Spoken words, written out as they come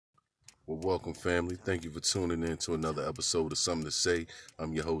Well, welcome, family. Thank you for tuning in to another episode of Something to Say.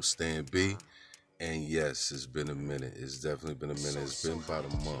 I'm your host, Stan B. And yes, it's been a minute. It's definitely been a minute. It's been about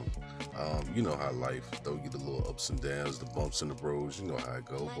a month. You know how life throw you the little ups and downs, the bumps and the roads. You know how it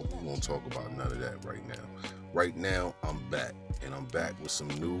go. But we won't talk about none of that right now. Right now, I'm back, and I'm back with some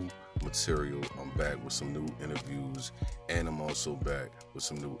new material. I'm back with some new interviews, and I'm also back with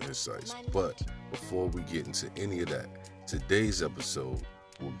some new insights. But before we get into any of that, today's episode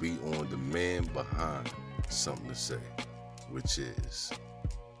will be on the man behind Something to Say, which is,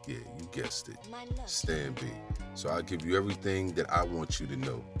 yeah, you guessed it, Stan B. So I'll give you everything that I want you to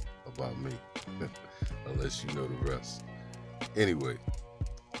know about me, unless you know the rest. Anyway,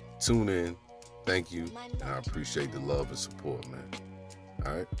 tune in. Thank you, and I appreciate the love and support, man.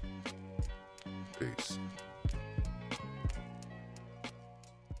 All right, peace.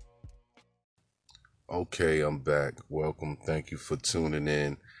 Okay, I'm back. Welcome. Thank you for tuning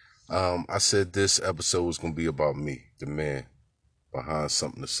in. I said this episode was gonna be about me, the man behind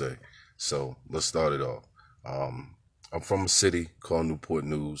Something to Say. So let's start it off. Um, I'm from a city called Newport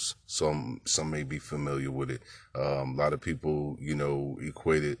News. Some may be familiar with it. A lot of people,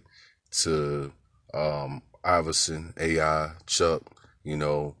 equate it to Iverson, AI, Chuck.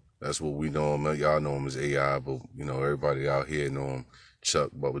 That's what we know him. Y'all know him as AI, but everybody out here know him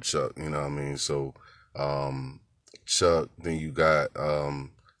Chuck, Bubba Chuck. You know what I mean? So um, Chuck. Then you got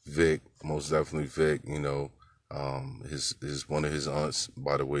Vic, most definitely Vic. His one of his aunts,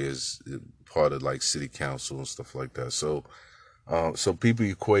 by the way, is part of like city council and stuff like that. So people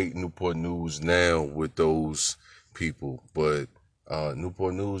equate Newport News now with those people, but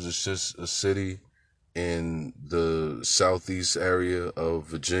Newport News is just a city in the southeast area of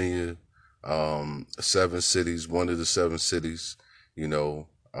Virginia. Seven cities, one of the seven cities. You know,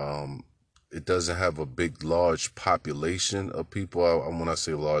 um, it doesn't have a big, large population of people. When I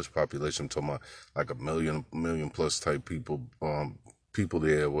say large population, I'm talking about like a million plus type people, people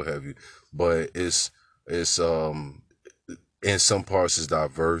there, what have you. But it's in some parts it's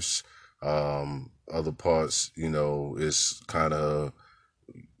diverse. Other parts, it's kind of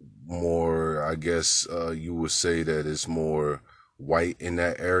more, I guess you would say that it's more white in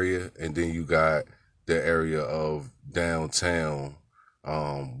that area. And then you got the area of downtown,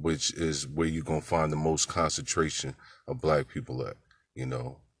 which is where you're going to find the most concentration of black people at. You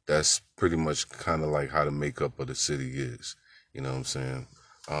know, that's pretty much kind of like how the makeup of the city is. You know what I'm saying?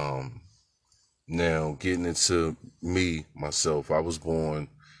 Um, Now, getting into me, myself, I was born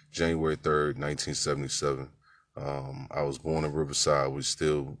January 3rd, 1977. I was born in Riverside, which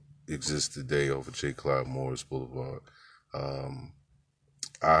still exists today off of J. Clyde Morris Boulevard. Um,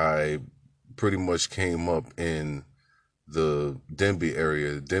 I pretty much came up in the Denby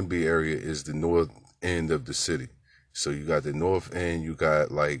area. The Denby area is the north end of the city. So you got the north end, you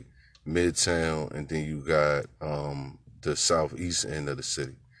got like Midtown, and then you got the southeast end of the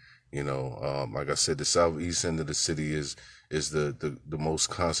city. Like I said, the southeast end of the city is the most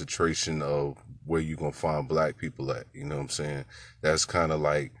concentration of where you're gonna find black people at. You know what I'm saying? That's kind of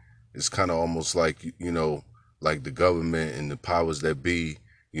like it's kind of almost like like the government and the powers that be,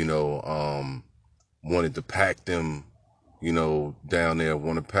 you know, um, wanted to pack them, down there,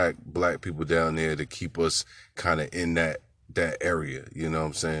 want to pack black people down there to keep us kind of in that area. You know what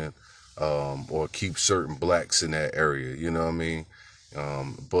I'm saying? Or keep certain blacks in that area. You know what I mean?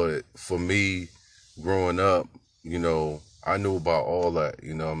 But for me, growing up, I knew about all that,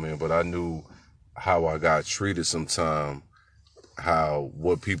 you know what I mean? But I knew how I got treated sometime, how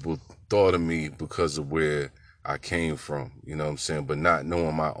what people thought of me because of where I came from, you know what I'm saying? But not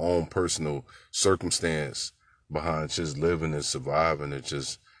knowing my own personal circumstance behind just living and surviving and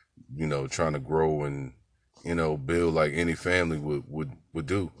just, trying to grow and, build like any family would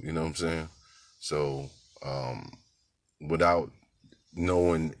do, you know what I'm saying? So, um, without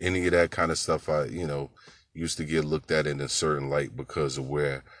knowing any of that kind of stuff, I, used to get looked at in a certain light because of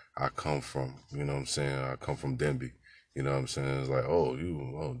where I come from. You know what I'm saying? I come from Denby. You know what I'm saying? It's like,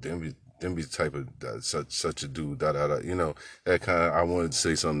 Denby type of such a dude. Da da da. That kind of. I wanted to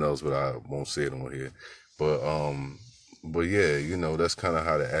say something else, but I won't say it on here. But but yeah, that's kind of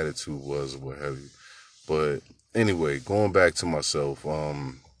how the attitude was, or what have you. But anyway, going back to myself,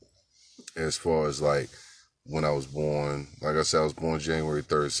 as far as like when I was born. Like I said, I was born January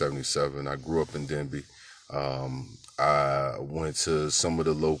 3rd, 77. I grew up in Denby. I went to some of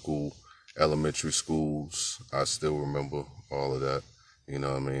the local elementary schools. I still remember all of that. You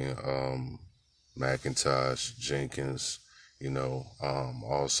know what I mean? McIntosh, Jenkins, I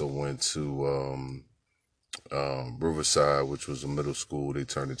also went to Riverside, which was a middle school. They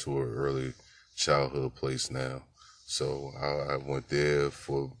turned it to an early childhood place now. So I went there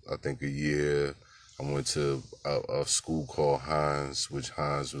for I think a year. I went to a school called Hines, which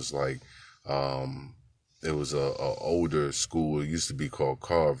Hines was like, um, it was a older school. It used to be called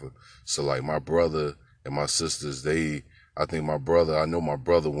Carver. So like my brother and my sisters, I know my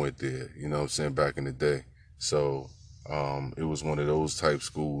brother went there. You know what I'm saying, back in the day. So it was one of those type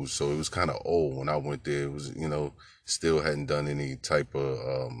schools. So it was kind of old when I went there. It was, still hadn't done any type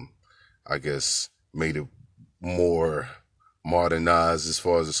of, I guess, made it more modernized as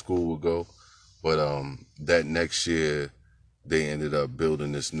far as the school would go. But that next year, they ended up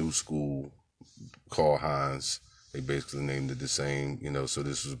building this new school called Hines. They basically named it the same, so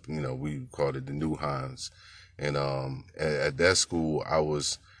this was, we called it the new Hines. And at that school, I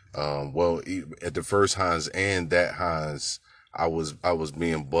was, at the first Hines and that Hines, I was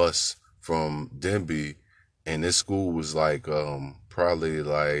being bused from Denby, and this school was like, probably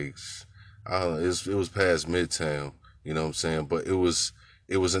like, I don't know, it was past Midtown, you know what I'm saying? But it was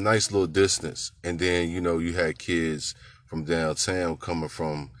a nice little distance. And then, you had kids from downtown coming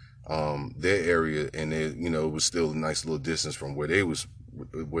from their area, and it was still a nice little distance from where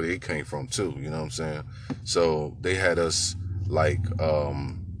they came from too, you know what I'm saying? So they had us like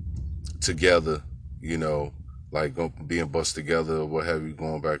together, you know, like being bused together or what have you,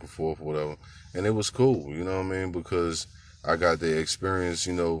 going back and forth or whatever. And it was cool, you know what I mean? Because I got to experience,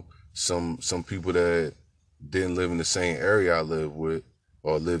 some people that didn't live in the same area I lived with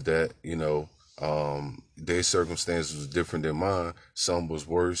or lived at, their circumstances was different than mine. Some was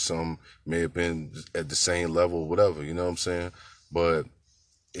worse, some may have been at the same level, whatever, you know what I'm saying? But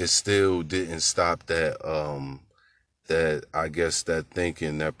it still didn't stop that I guess that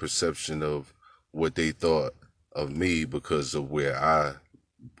thinking, that perception of what they thought of me because of where I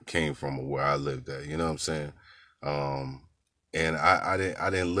came from or where I lived at. You know what I'm saying? Um, and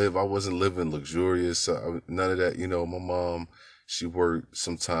I wasn't living luxurious. None of that. My mom, she worked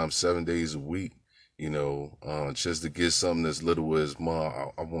sometimes 7 days a week. Just to get something as little as,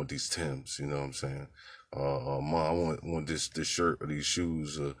 "Mom, I want these Timbs." You know what I'm saying? "Mom, I want this shirt or these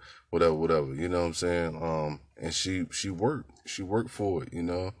shoes or whatever, whatever." You know what I'm saying? And she worked for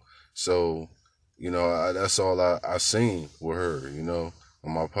it. So that's all I seen with her. And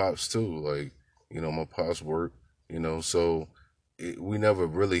my pops too. Like, my pops worked. So we never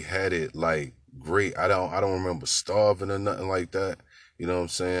really had it like great. I don't remember starving or nothing like that. You know what I'm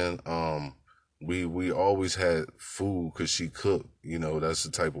saying? We always had food because she cooked. That's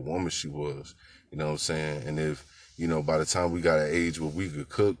the type of woman she was. You know what I'm saying? And if by the time we got an age where we could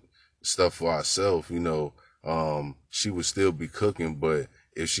cook stuff for ourselves, she would still be cooking. But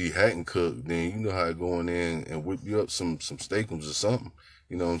if she hadn't cooked, then you know how to go in there and whip you up some steakums or something.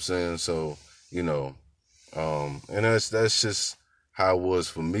 You know what I'm saying? So, you know, and that's just how it was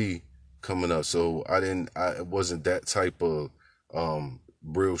for me coming up. So it wasn't that type of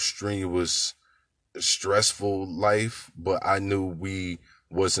real strenuous stressful life, but I knew we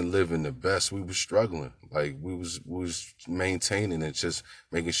wasn't living the best. We was struggling. Like we was maintaining and just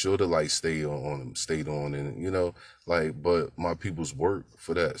making sure the light stayed on, and like, but my people's work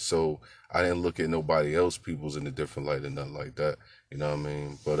for that. So I didn't look at nobody else people's in a different light or nothing like that. You know what I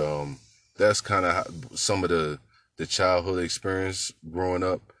mean? But that's kind of some of the childhood experience growing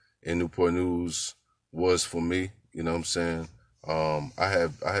up in Newport News was for me. You know what I'm saying? I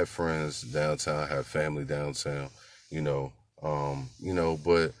have friends downtown, I have family downtown, you know,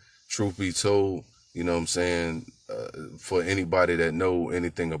 but truth be told, you know what I'm saying, for anybody that know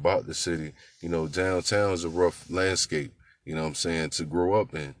anything about the city, downtown is a rough landscape, you know what I'm saying, to grow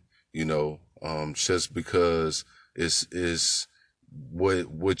up in, just because it's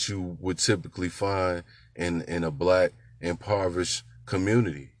what you would typically find in a black impoverished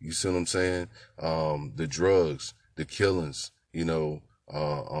community. You see what I'm saying? The drugs, the killings,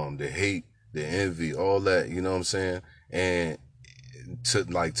 the hate, the envy, all that, you know what I'm saying? And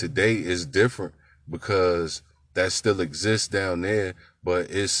like today is different because that still exists down there, but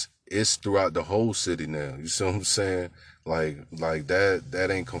it's throughout the whole city now. You see what I'm saying? Like that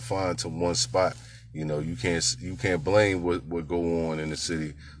ain't confined to one spot. You can't blame what go on in the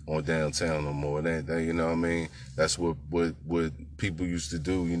city on downtown no more. That you know what I mean? That's what people used to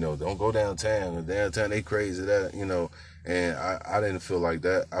do. Don't go downtown. Downtown they crazy that And I didn't feel like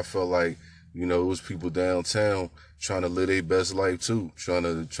that. I felt like it was people downtown trying to live their best life too, trying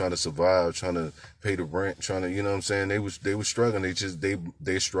to survive, trying to pay the rent, trying to, you know what I'm saying? They were struggling.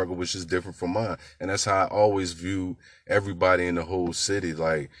 Their struggle was just different from mine. And that's how I always viewed everybody in the whole city.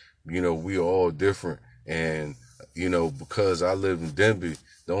 Like, we are all different. And because I live in Denby,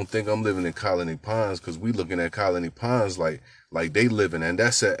 don't think I'm living in Colony Pines, because we looking at Colony Pines like they living, and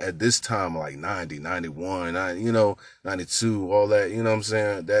that's at this time like 90, 91, 92, all that, you know what I'm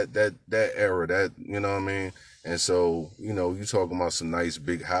saying? That era, that, you know what I mean? And so, you talking about some nice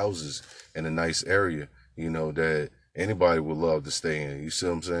big houses in a nice area, that anybody would love to stay in. You see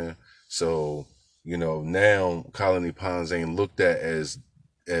what I'm saying? So, now Colony Pines ain't looked at as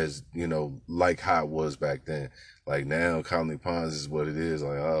like how it was back then. Like now, Colony Pines is what it is.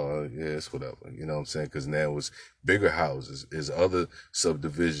 Like, oh yeah, it's whatever. You know what I'm saying? Because now it's bigger houses, is other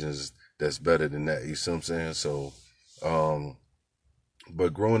subdivisions that's better than that. You see what I'm saying? So, um,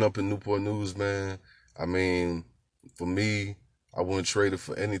 but growing up in Newport News, man, I mean, for me, I wouldn't trade it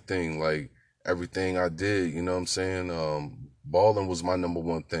for anything. Like everything I did, you know what I'm saying? Balling was my number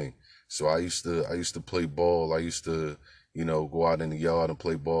one thing. So I used to play ball. I used to, go out in the yard and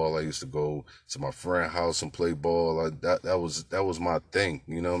play ball. I used to go to my friend's house and play ball. That was my thing.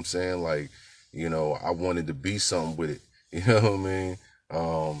 You know what I'm saying? Like, I wanted to be something with it. You know what I mean?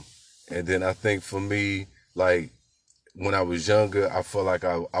 Um, and then I think for me, like when I was younger, I felt like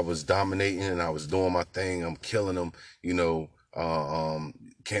I was dominating and I was doing my thing. I'm killing them, you know.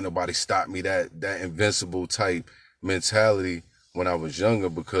 Can't nobody stop me. That invincible type mentality when I was younger,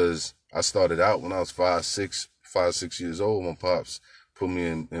 because I started out when I was 5, 6 years old. My pops put me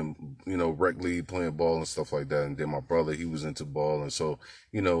in rec league playing ball and stuff like that. And then my brother, he was into ball, and so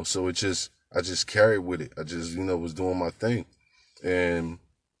so I just carried with it. I just was doing my thing, and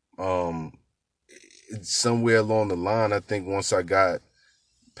um somewhere along the line, I think once I got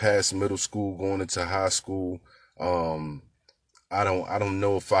past middle school, going into high school, um, I don't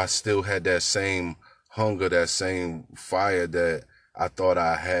know if I still had that same hunger, that same fire that I thought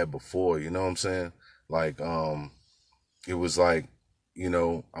I had before. You know what I'm saying? Like, it was like,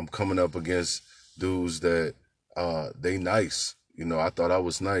 I'm coming up against dudes that they nice. I thought I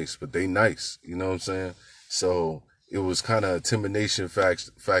was nice, but they nice. You know what I'm saying? So it was kind of intimidation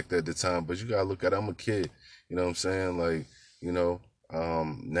factor at the time. But you gotta look at it, I'm a kid. You know what I'm saying? Like, you know,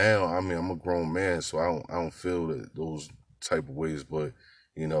 now I mean I'm a grown man, so I don't feel those type of ways. But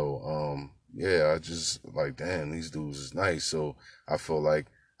yeah, I just like, damn, these dudes is nice. So I feel like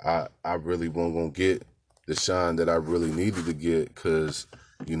I really wasn't gonna get the shine that I really needed to get, because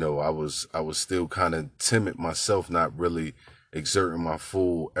I was still kind of timid myself, not really exerting my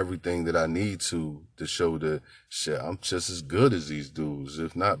full everything that I need to show that shit I'm just as good as these dudes,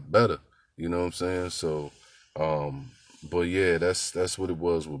 if not better. You know what I'm saying? So, um, but yeah, that's what it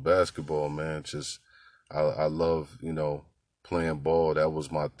was with basketball, man. Just I love playing ball. That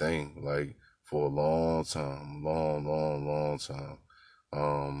was my thing, like for a long time, long, long, long time.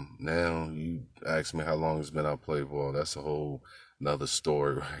 Now you ask me how long it's been I play ball. That's a whole another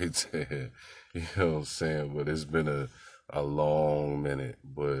story right there. You know what I'm saying? But it's been a long minute.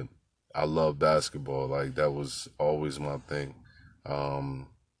 But I love basketball. Like that was always my thing. Um,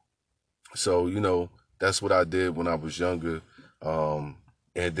 so, that's what I did when I was younger. And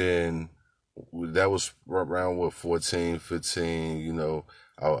then that was around what, 14, 15,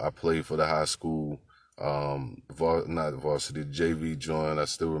 I played for the high school, not varsity, JV joint. I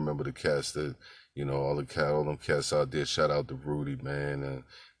still remember the cats that, all them cats out there. Shout out to Rudy, man,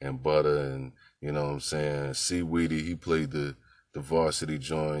 and Butter, and, you know what I'm saying? Seaweedy, he played the varsity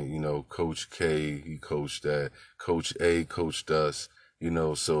joint, Coach K, he coached that. Coach A coached us,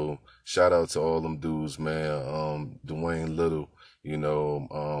 so shout out to all them dudes, man. Dwayne Little,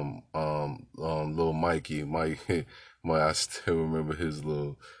 little Mikey, Mike, I still remember his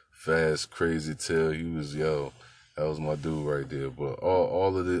little fast, crazy tail. He was, yo, that was my dude right there. But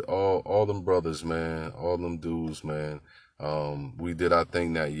all them brothers, man, all them dudes, man. We did our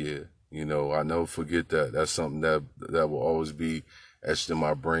thing that year. I never forget that. That's something that will always be etched in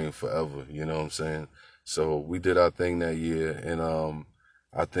my brain forever. You know what I'm saying? So we did our thing that year, and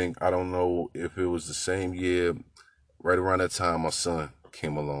I don't know if it was the same year, right around that time my son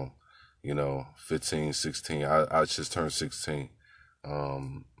came along, 15, 16. I just turned 16.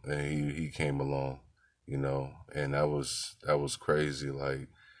 And he came along, and that was crazy. Like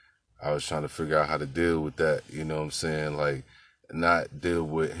I was trying to figure out how to deal with that, you know what I'm saying? Like not deal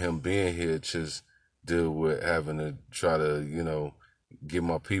with him being here, just deal with having to try to, get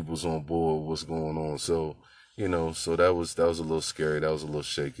my peoples on board what's going on. So, so that was a little scary, that was a little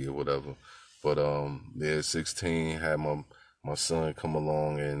shaky or whatever. But yeah, 16, had my son come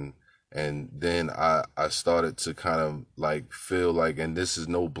along, and then I started to kind of like feel like, and this is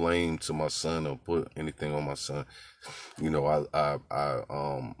no blame to my son or put anything on my son.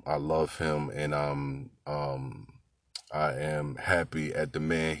 I love him, and I am happy at the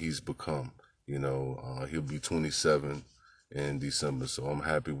man he's become. He'll be 27 in December, so I'm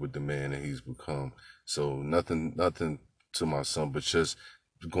happy with the man that he's become. So nothing to my son, but just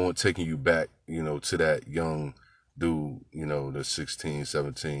taking you back, to that young dude, the 16,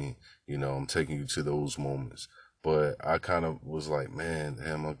 17. I'm taking you to those moments. But I kind of was like, man,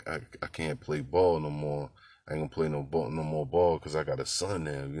 damn, I can't play ball no more. I ain't gonna play no more ball because I got a son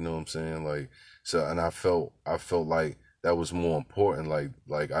now. You know what I'm saying? Like, so, and I felt like that was more important.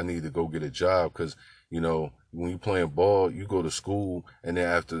 Like I need to go get a job because when you playing ball, you go to school, and then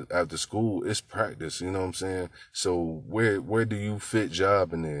after school, it's practice. You know what I'm saying? So where do you fit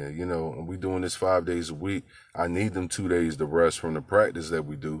job in there? And we doing this 5 days a week. I need them 2 days to rest from the practice that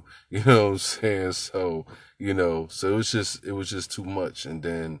we do. You know what I'm saying? So it was just too much, and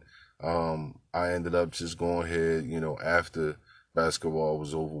then I ended up just going ahead, after basketball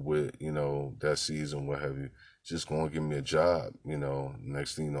was over with, that season, what have you, just going to give me a job.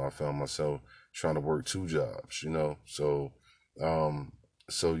 Next thing you know, I found myself trying to work two jobs, um,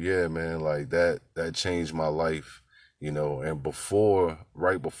 so yeah, man, like that changed my life, and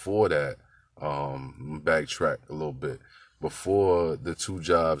right before that, backtrack a little bit, before the two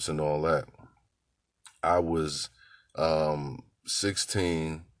jobs and all that, I was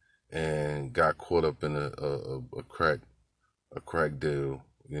 16 and got caught up in a crack deal,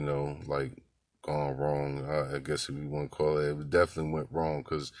 like gone wrong. I guess if you want to call it, it definitely went wrong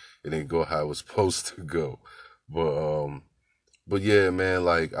because it didn't go how it was supposed to go. But but yeah, man,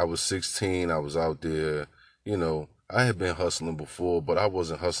 like I was 16, I was out there, I had been hustling before, but I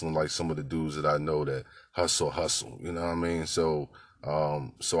wasn't hustling like some of the dudes that I know that hustle, you know what I mean? So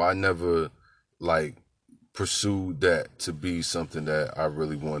I never like pursued that to be something that I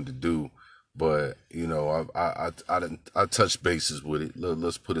really wanted to do. But I touched bases with it.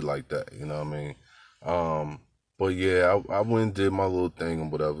 Let's put it like that. You know what I mean? But yeah, I went and did my little thing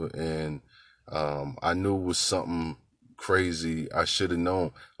and whatever, and I knew it was something crazy. I should have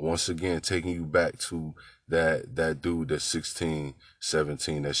known. Once again, taking you back to that dude that's 16,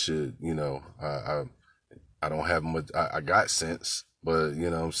 17. That should, I don't have much. I got sense, but you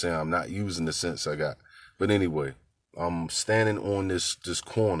know what I'm saying, I'm not using the sense I got. But anyway, I'm standing on this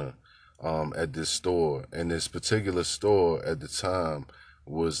corner at this store, and this particular store at the time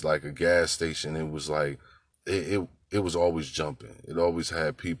was like a gas station. It was like it was always jumping. It always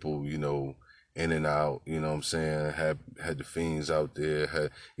had people, in and out. You know what I'm saying? Had the fiends out there.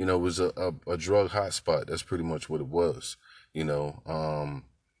 It was a drug hotspot. That's pretty much what it was. You know.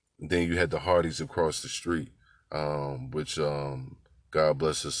 Then you had the Hardys across the street, which God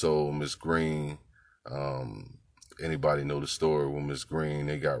bless her soul, Miss Green. Um, Anybody know the story with Miss Green?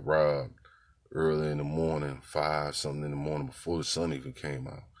 They got robbed early in the morning, 5 something in the morning before the sun even came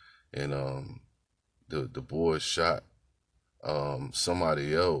out, and the boys shot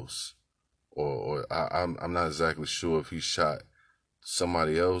somebody else, or I'm not exactly sure if he shot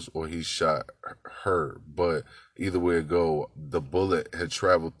somebody else or he shot her. But either way it go, the bullet had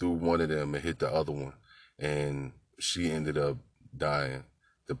traveled through one of them and hit the other one, and she ended up dying.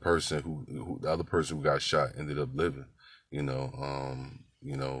 The other person who got shot ended up living.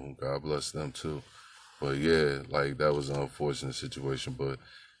 God bless them too. But yeah, like that was an unfortunate situation. But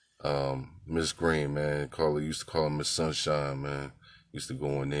Miss Green, man, used to call her Miss Sunshine, man. Used to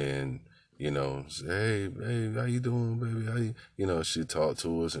go in there and, say, hey, how you doing, baby? She talked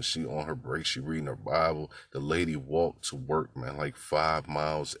to us, and she on her break, she reading her Bible. The lady walked to work, man, like 5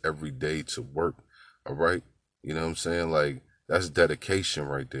 miles every day to work. All right. You know what I'm saying? Like, that's dedication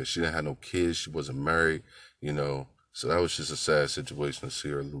right there. She didn't have no kids. She wasn't married, you know. So that was just a sad situation to see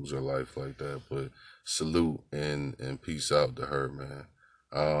her lose her life like that. But salute and peace out to her, man.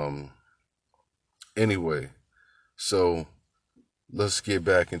 Um, anyway, so let's get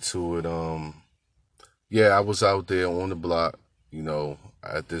back into it. Yeah, I was out there on the block,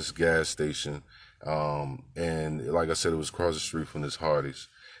 at this gas station. And like I said, it was across the street from this Hardee's.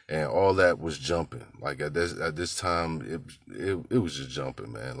 And all that was jumping. Like at this time, it was just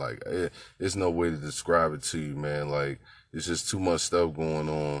jumping, man. Like there's no way to describe it to you, man. Like it's just too much stuff going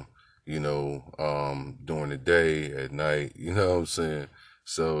on, during the day, at night. You know what I'm saying?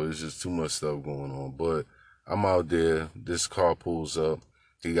 So it's just too much stuff going on. But I'm out there. This car pulls up.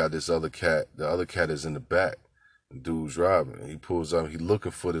 He got this other cat. The other cat is in the back. The dude's driving. He pulls up. He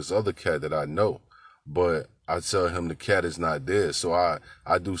looking for this other cat that I know, but I tell him the cat is not there. So I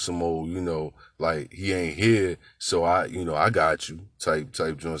do some old, like he ain't here. So I got you type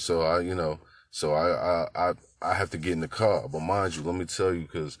joint. So I have to get in the car. But mind you, let me tell you,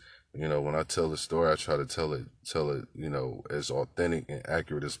 because when I tell the story, I try to tell it, as authentic and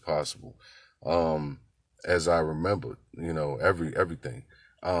accurate as possible. Um, as I remember, everything.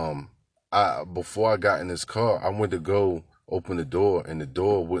 Um, I before I got in his car, I went to go open the door, and the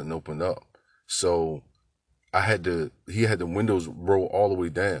door wouldn't open up. So he had the windows roll all the way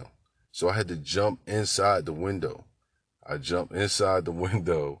down. So I had to jump inside the window. I jumped inside the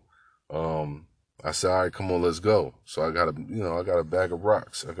window. Um, I said, all right, come on, let's go. So I got a bag of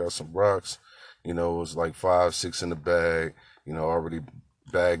rocks. I got some rocks. It was like 5, 6 in the bag. Already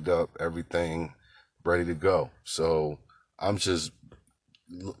bagged up, everything ready to go. So I'm just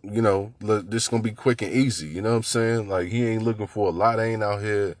this gonna be quick and easy. You know what I'm saying? Like he ain't looking for a lot. I ain't out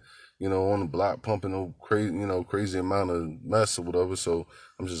here, on the block pumping no crazy, crazy amount of mess or whatever. So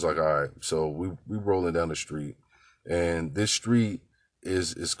I'm just like, all right. So we rolling down the street, and this street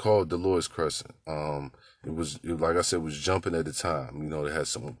is called Dolores Crescent. Like I said, was jumping at the time. They had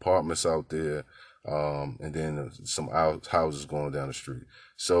some apartments out there, and then some houses going down the street.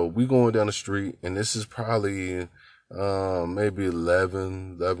 So we going down the street, and this is probably maybe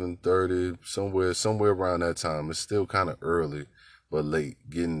 11:30, somewhere around that time. It's still kind of early, but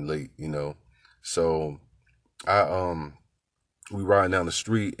getting late. So I we riding down the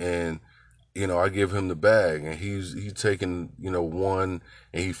street, and I give him the bag, and he taking one,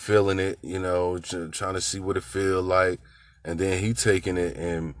 and he feeling it, trying to see what it feel like, and then he taking it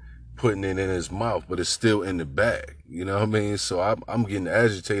and putting it in his mouth, but it's still in the bag. You know what I mean? So I'm getting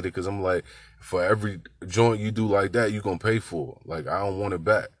agitated because I'm like, for every joint you do like that, you gonna pay for it. Like I don't want it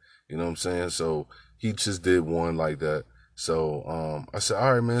back. You know what I'm saying? So he just did one like that. So I said,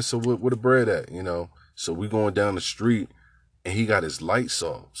 all right, man. So where the bread at? So we going down the street, and he got his lights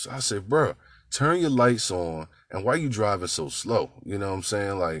off. So I said, bro, turn your lights on, and why you driving so slow? You know what I'm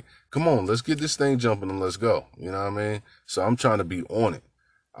saying? Like, come on, let's get this thing jumping and let's go. You know what I mean? So I'm trying to be on it.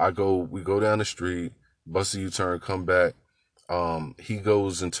 We go down the street, bust a U-turn, come back. He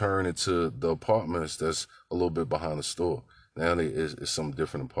goes and turn into the apartments that's a little bit behind the store. Now it's some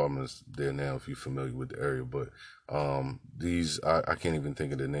different apartments there now, if you're familiar with the area. But these I can't even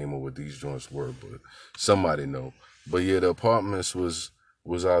think of the name of what these joints were, but somebody know. But yeah, the apartments was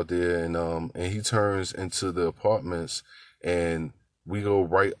out there, and he turns into the apartments, and we go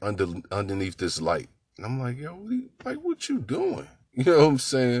right underneath this light, and I'm like, yo, what you doing? You know what I'm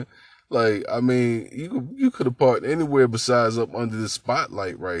saying? Like, I mean, you could have parked anywhere besides up under the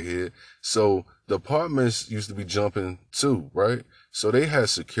spotlight right here. So the apartments used to be jumping too, right? So they had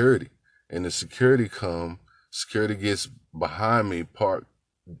security, and the security gets behind me, parked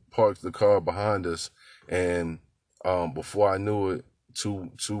the car behind us, and before I knew it,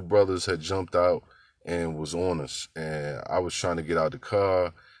 two brothers had jumped out and was on us, and I was trying to get out the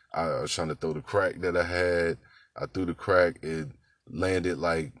car. I was trying to throw the crack that I had. I threw the crack. It landed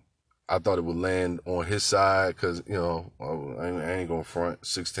like I thought it would land on his side because, I ain't going to front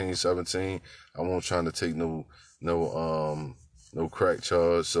 16, 17. I wasn't trying to take no crack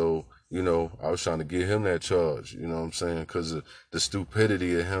charge. So, I was trying to get him that charge, you know what I'm saying? Because of the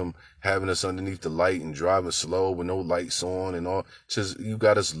stupidity of him having us underneath the light and driving slow with no lights on and all. Just, you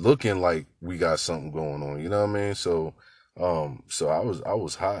got us looking like we got something going on, you know what I mean? So I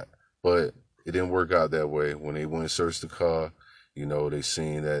was hot, but it didn't work out that way. When they went and searched the car, they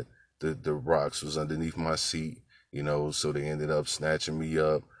seen that the rocks was underneath my seat, so they ended up snatching me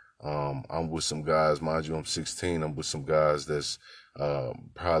up. I'm with some guys, mind you, I'm 16. I'm with some guys that's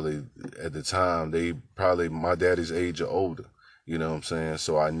probably at the time they probably my daddy's age or older. You know what I'm saying?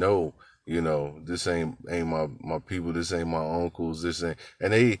 So I know, this ain't my people. This ain't my uncles. This ain't,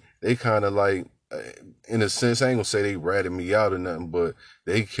 and they kind of like, in a sense, I ain't gonna say they ratted me out or nothing, but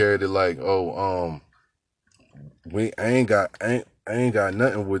they carried it like, oh, I ain't got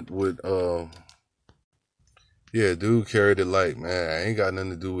nothing with. Yeah, dude carried it like, man, I ain't got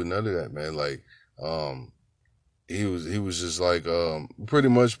nothing to do with none of that, man. Like, um, he was just like, pretty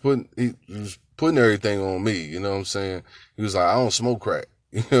much he was putting everything on me. You know what I'm saying? He was like, I don't smoke crack,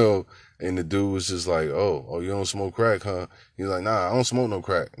 and the dude was just like, oh, you don't smoke crack, huh? He's like, nah, I don't smoke no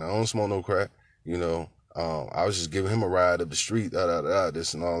crack. Nah, I don't smoke no crack. You know, I was just giving him a ride up the street,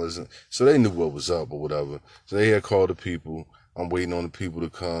 this and all this. So they knew what was up or whatever. So they had called the people. I'm waiting on the people to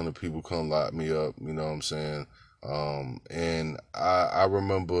come. The people come lock me up. You know what I'm saying? And I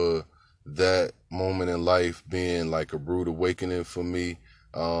remember that moment in life being like a rude awakening for me,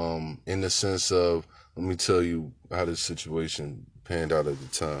 in the sense of, let me tell you how the situation panned out at the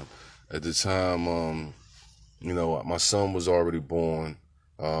time. At the time, my son was already born.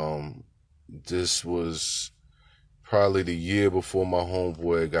 Um, this was probably the year before my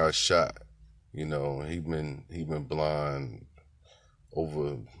homeboy got shot. He been blind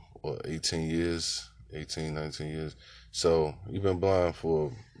over 18 years, 18, 19 years. So he been blind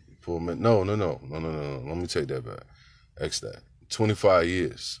for a minute. No. Let me take that back. X that. 25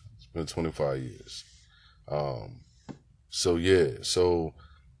 years. Been 25 years. Um, so yeah,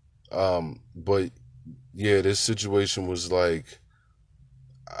 but yeah, this situation was like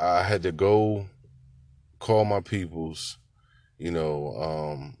I had to go call my peoples. You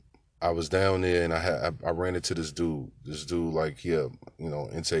know, I was down there and I ran into this dude. This dude, like, yeah,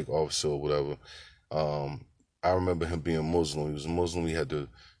 intake officer or whatever. Um, I remember him being Muslim. He was Muslim. He had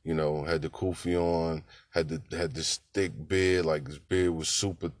had the kufi on, had this thick beard. Like his beard was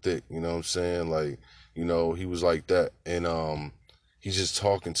super thick. You know what I'm saying? Like, he was like that. And he's just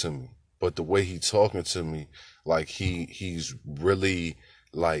talking to me. But the way he talking to me, like he's really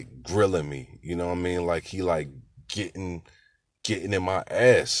like grilling me. You know what I mean? Like he like getting getting in my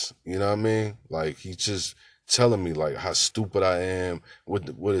ass. You know what I mean? Like he just telling me like how stupid I am. What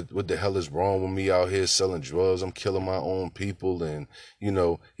the hell is wrong with me out here selling drugs? I'm killing my own people, and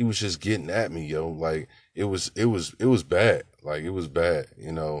he was just getting at me, yo. Like it was bad. Like it was bad.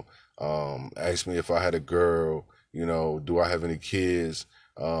 Asked me if I had a girl. Do I have any kids?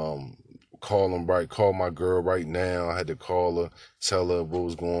 Um, call my girl right now. I had to call her, tell her what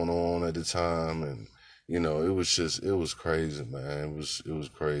was going on at the time, and it was crazy, man. It was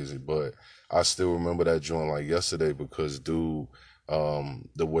crazy, but I still remember that joint like yesterday because dude,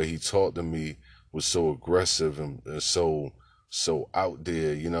 the way he talked to me was so aggressive and so out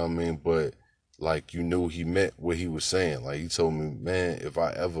there, you know what I mean? But like you knew he meant what he was saying. Like he told me, man, if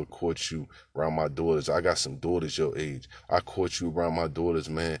I ever caught you around my daughters, I got some daughters your age. I caught you around my daughters,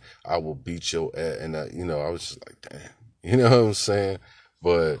 man, I will beat your ass. And I was just like, damn, you know what I'm saying?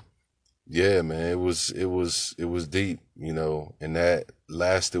 But yeah, man, it was deep, and that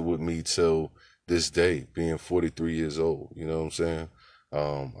lasted with me till this day, being 43 years old. You know what I'm saying?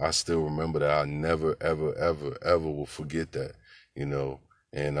 I still remember that. I never, ever, ever, ever will forget that. You know,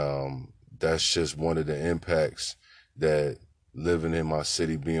 and that's just one of the impacts that living in my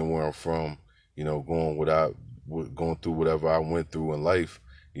city, being where I'm from, going through whatever I went through in life,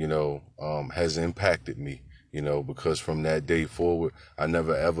 has impacted me. Because from that day forward, I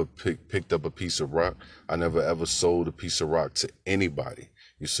never ever picked up a piece of rock. I never ever sold a piece of rock to anybody.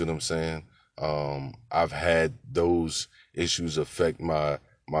 You see what I'm saying? I've had those issues affect my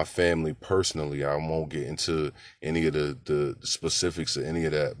family personally. I won't get into any of the specifics of any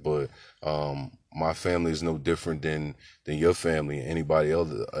of that, but my family is no different than your family, anybody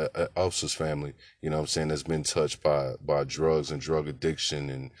else's family. You know what I'm saying? That's been touched by drugs and drug addiction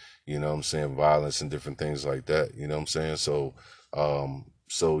and violence and different things like that. You know what I'm saying? So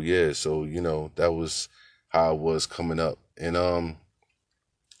yeah, so that was how I was coming up, and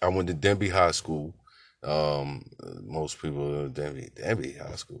I went to Denby High School. Most people Denby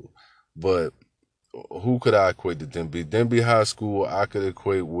High School, but who could I equate to Denby? Denby High School, I could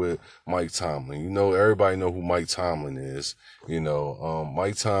equate with Mike Tomlin. Everybody know who Mike Tomlin is.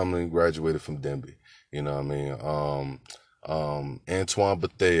 Mike Tomlin graduated from Denby. You know what I mean? Antoine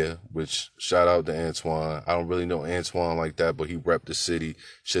Bethea, which shout out to Antoine. I don't really know Antoine like that, but he repped the city.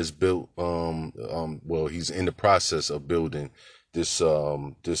 Just built, well, he's in the process of building this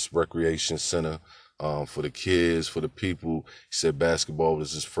recreation center for the kids, for the people. He said basketball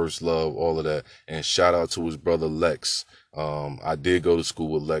was his first love, all of that. And shout out to his brother Lex. I did go to school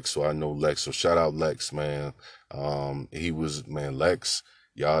with Lex, so I know Lex. So shout out Lex, man. He was, man, Lex.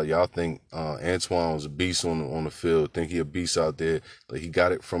 Y'all think Antoine was a beast on the field? Think he a beast out there? Like he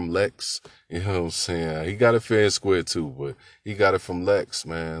got it from Lex. You know what I'm saying? He got it fair and square too, but he got it from Lex,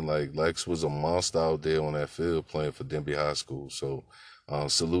 man. Like Lex was a monster out there on that field playing for Denby High School. So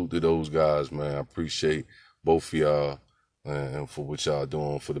salute to those guys, man. I appreciate both of y'all and for what y'all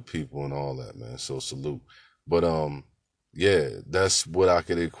doing for the people and all that, man. So salute. But yeah, that's what I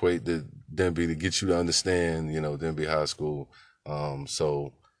could equate to Denby to get you to understand, Denby High School.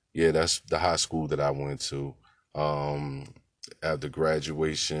 So yeah, that's the high school that I went to. Um, After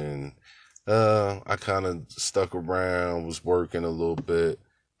graduation, I kind of stuck around, was working a little bit.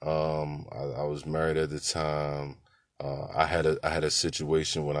 I was married at the time. I had a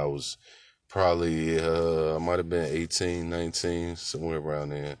situation when I was probably I might have been 18, 19, somewhere around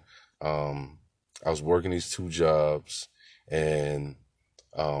there. Um, I was working these two jobs, and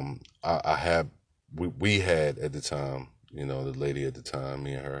I had we had at the time, the lady at the time,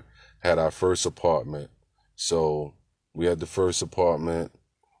 me and her had our first apartment. So we had the first apartment.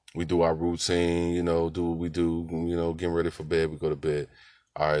 We do our routine, do what we do, getting ready for bed, we go to bed.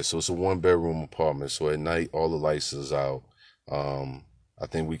 All right, so it's a 1 bedroom apartment. So at night, all the lights is out. Um, I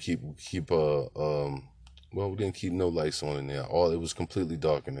think we keep well, we didn't keep no lights on in there. All it was completely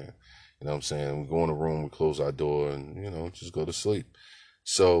dark in there. You know what I'm saying? We go in the room, we close our door, and just go to sleep.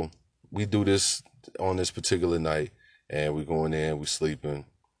 So we do this on this particular night, and we go in there and we sleeping,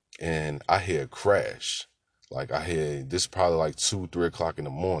 and I hear a crash. Like I hear this probably like 2, 3 o'clock in the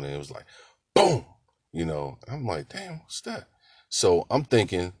morning. It was like boom, I'm like, damn, what's that? So I'm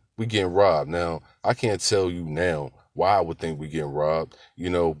thinking we getting robbed. Now I can't tell you now why I would think we getting robbed,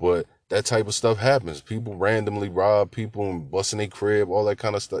 but that type of stuff happens. People randomly rob people and busting their crib, all that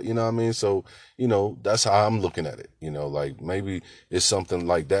kind of stuff. You know what I mean? So, that's how I'm looking at it. Like maybe it's something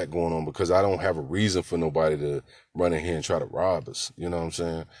like that going on because I don't have a reason for nobody to run in here and try to rob us. You know what I'm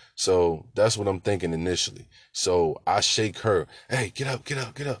saying? So that's what I'm thinking initially. So I shake her, hey, get up, get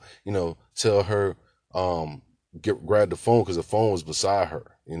up, get up. Tell her, grab the phone because the phone was beside her.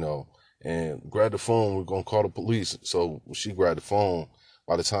 And grab the phone. We're gonna call the police. So she grabbed the phone.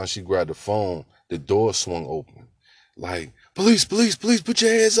 By the time she grabbed the phone, the door swung open. Like, police, police, police, put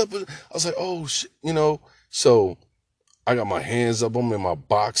your hands up. I was like, oh shit. So I got my hands up. I'm in my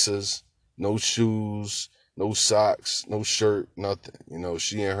boxers, no shoes, no socks, no shirt, nothing.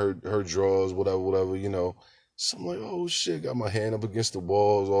 She in her drawers, whatever, whatever. So I'm like, oh shit, got my hand up against the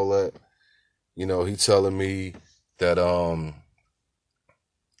walls, all that. He telling me that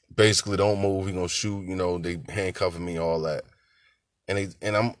basically don't move, he gonna shoot, they handcuffing me, all that.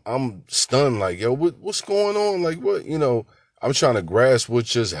 And I'm stunned, like, yo, what's going on? Like, what, I'm trying to grasp what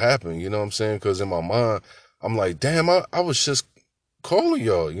just happened, you know what I'm saying? Because in my mind, I'm like, damn, I was just calling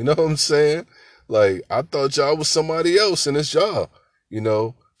y'all, you know what I'm saying? Like, I thought y'all was somebody else and it's y'all.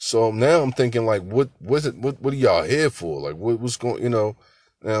 So now I'm thinking, like, what are y'all here for? Like, what's going.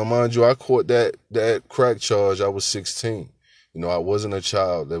 Now mind you, I caught that crack charge. I was 16. I wasn't a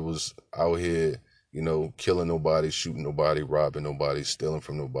child that was out here, killing nobody, shooting nobody, robbing nobody, stealing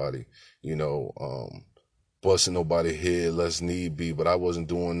from nobody, you know, um, busting nobody head less need be, but I wasn't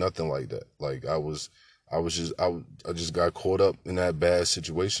doing nothing like that. Like I just got caught up in that bad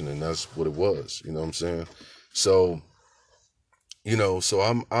situation, and that's what it was. You know what I'm saying? So, so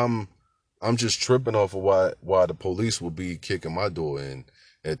I'm just tripping off of why the police will be kicking my door in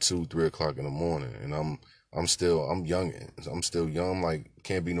at 2, 3 o'clock in the morning, and I'm young. I'm still young. I'm like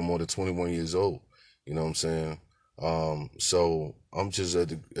can't be no more than 21 years old. You know what I'm saying? So I'm just at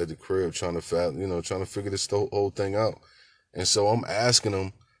the crib trying to figure this whole thing out. And so I'm asking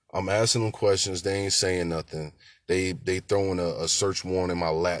them questions. They ain't saying nothing. They throwing a search warrant in my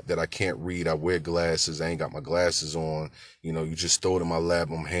lap that I can't read. I wear glasses. I ain't got my glasses on. You just throw it in my lap.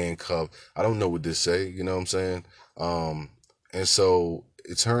 I'm handcuffed. I don't know what this say. You know what I'm saying? Um, and so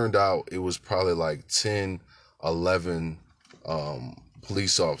it turned out it was probably like 10, 11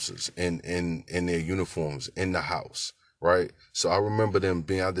 police officers in their uniforms in the house, right? So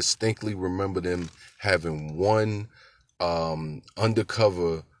I distinctly remember them having one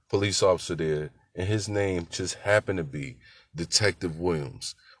undercover police officer there, and his name just happened to be Detective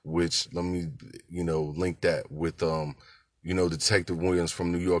Williams, which let me, link that with Detective Williams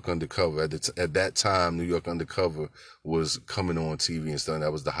from New York Undercover. At that time, New York Undercover was coming on TV and stuff. And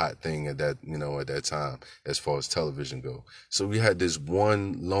that was the hot thing at that time as far as television go. So we had this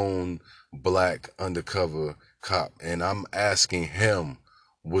one lone black undercover cop, and I'm asking him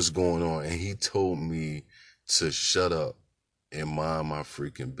what's going on, and he told me to shut up and mind my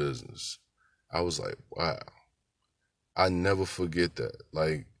freaking business. I was like, wow, I never forget that.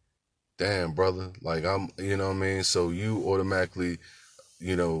 Like, damn, brother. Like, you know what I mean? So you automatically,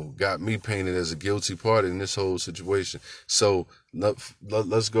 got me painted as a guilty party in this whole situation. So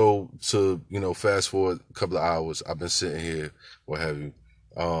let's go to, fast forward a couple of hours. I've been sitting here, what have you.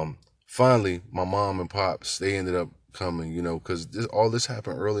 Finally, my mom and pops, they ended up coming, because all this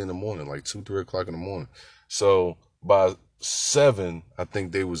happened early in the morning, like 2, 3 o'clock in the morning. So by 7, I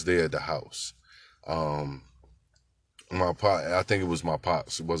think they was there at the house. Um, I think it was my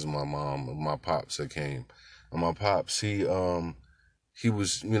pops. It wasn't my mom. My pops that came. And my pops, he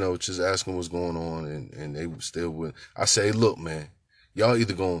was, just asking what's going on, and they still would. I say, look, man, y'all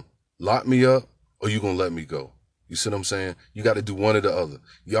either gonna lock me up or you gonna let me go. You see what I'm saying? You got to do one or the other.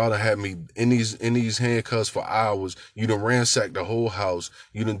 Y'all done had me in these handcuffs for hours. You done ransacked the whole house.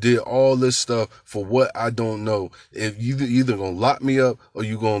 You done did all this stuff for what I don't know. If you either gonna lock me up or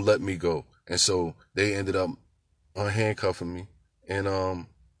you gonna let me go. And so they ended up handcuffing me and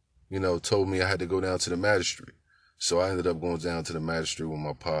told me I had to go down to the magistrate. So I ended up going down to the magistrate with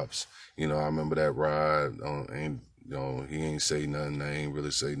my pops. I remember that ride. And he ain't say nothing. I ain't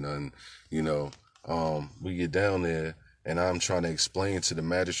really say nothing. You know, we get down there, and I'm trying to explain to the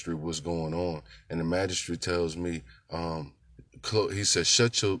magistrate what's going on, and the magistrate tells me, he said,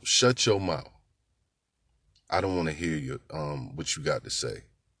 shut your mouth. I don't want to hear what you got to say.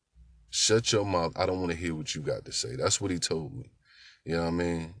 Shut your mouth. I don't want to hear what you got to say. That's what he told me. You know what I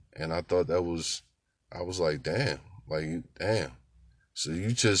mean? And I thought I was like, damn, like, damn. So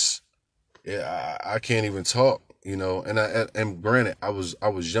you just, yeah, I can't even talk, and granted, I was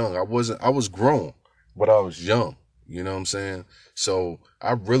young. I was grown, but I was young. You know what I'm saying? So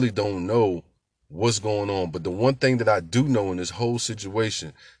I really don't know what's going on. But the one thing that I do know in this whole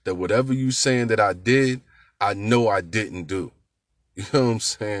situation, that whatever you saying that I did, I know I didn't do. You know what I'm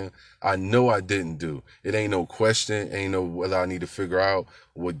saying? I know I didn't do. It ain't no question. Ain't no whether I need to figure out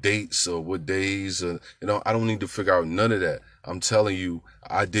what dates or what days. I don't need to figure out none of that. I'm telling you,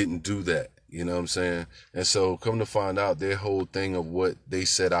 I didn't do that. You know what I'm saying? And so come to find out, their whole thing of what they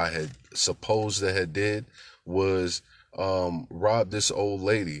said I had supposed to had did was rob this old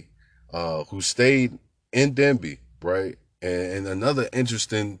lady who stayed in Denby, right? And another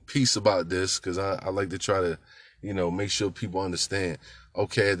interesting piece about this, because I like to try to make sure people understand.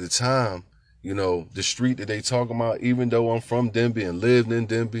 Okay, at the time, the street that they talking about, even though I'm from Denby and lived in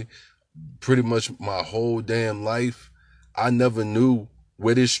Denby pretty much my whole damn life, I never knew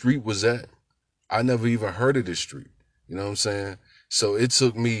where this street was at. I never even heard of this street. You know what I'm saying? So it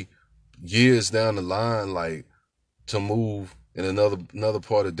took me years down the line, like, to move in another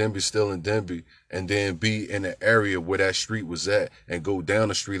part of Denby, still in Denby, and then be in the area where that street was at, and go down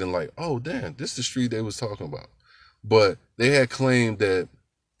the street and like, oh damn, this is the street they was talking about. But they had claimed that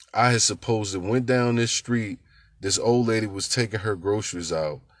I had supposed to went down this street. This old lady was taking her groceries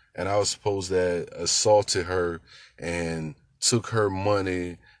out, and I was supposed to have assaulted her and took her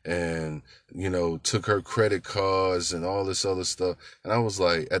money and took her credit cards and all this other stuff. And I was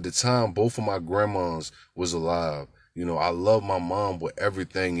like, at the time, both of my grandmas was alive. I love my mom with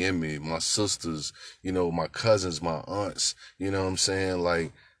everything in me. My sisters, my cousins, my aunts. You know what I'm saying?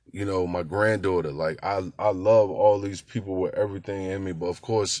 Like, my granddaughter. Like, I love all these people with everything in me. But of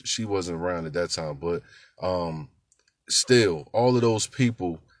course, she wasn't around at that time. But um, still, all of those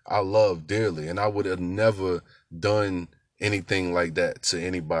people I love dearly, and I would have never done anything like that to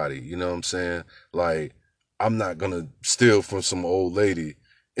anybody. You know what I'm saying? Like, I'm not gonna steal from some old lady.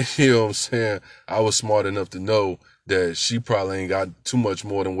 You know what I'm saying? I was smart enough to know that she probably ain't got too much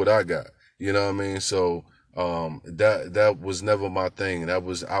more than what I got. You know what I mean? So that was never my thing. I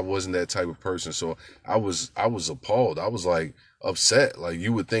wasn't that type of person. So I was appalled. I was like upset. Like,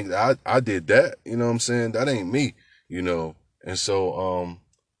 you would think that I did that. You know what I'm saying? That ain't me. And so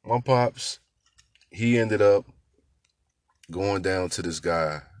my pops, he ended up going down to this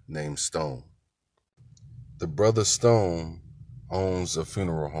guy named Stone. The brother Stone owns a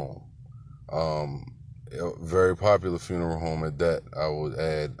funeral home. A very popular funeral home at that, I would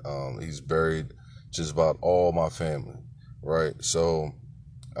add. He's buried just about all my family, right? So,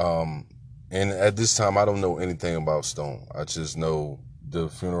 um, and at this time, I don't know anything about Stone. I just know the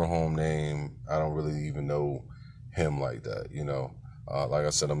funeral home name. I don't really even know him like that. Like I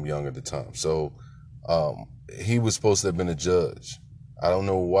said, I'm young at the time. So, he was supposed to have been a judge. I don't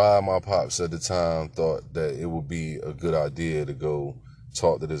know why my pops at the time thought that it would be a good idea to go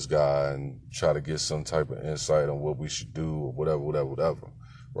talk to this guy and try to get some type of insight on what we should do or whatever.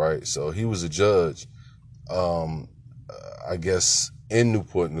 Right? So he was a judge, um, I guess, in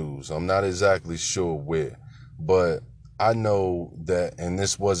Newport News. I'm not exactly sure where, but I know that, and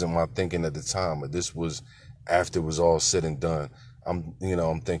this wasn't my thinking at the time, but this was after it was all said and done. I'm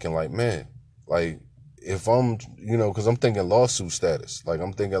thinking like, man, like, if because I'm thinking lawsuit status. Like,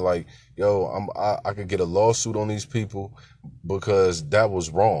 I'm thinking like, yo, I could get a lawsuit on these people because that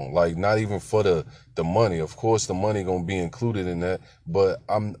was wrong. Like, not even for the money. Of course, the money gonna be included in that, but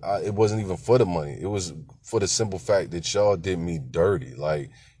it wasn't even for the money. It was for the simple fact that y'all did me dirty.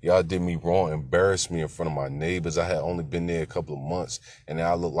 Like, y'all did me wrong, embarrassed me in front of my neighbors. I had only been there a couple of months, and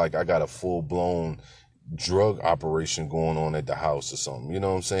now I look like I got a full blown drug operation going on at the house or something. You know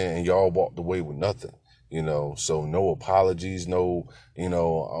what I'm saying? And y'all walked away with nothing. So no apologies, no,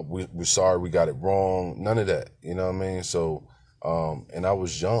 we're sorry we got it wrong, none of that, you know what I mean? So, and I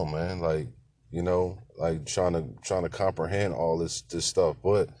was young, man, like, like trying to comprehend all this stuff.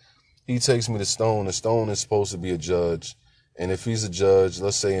 But he takes me to Stone, and Stone is supposed to be a judge. And if he's a judge,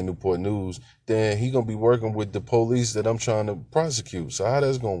 let's say in Newport News, then he gonna be working with the police that I'm trying to prosecute. So how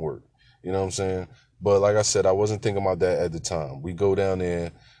that's gonna work? You know what I'm saying? But like I said, I wasn't thinking about that at the time. We go down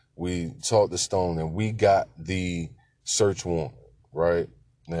there, we talked to Stone, and we got the search warrant, right?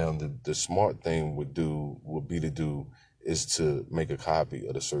 Now, the smart thing would be to do is to make a copy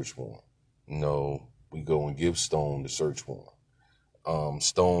of the search warrant. No, we go and give Stone the search warrant.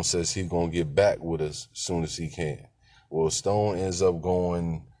 Stone says he's gonna get back with us as soon as he can. Well, Stone ends up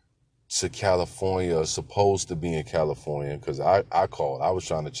going to California, or supposed to be in California, because I called. I was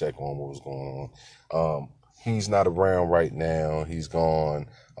trying to check on what was going on. He's not around right now. He's gone.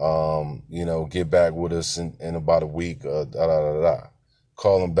 Get back with us in about a week. Da da da da.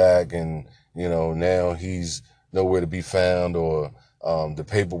 call him back, and now he's nowhere to be found, or the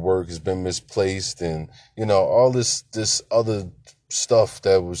paperwork has been misplaced, and all this other stuff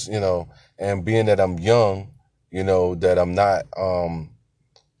that was, and being that I'm young, that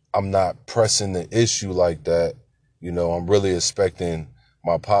I'm not pressing the issue like that. I'm really expecting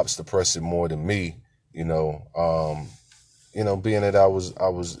my pops to press it more than me. You know, um, being that I was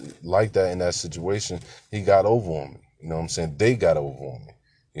like that in that situation, he got over on me. You know what I'm saying? They got over on me.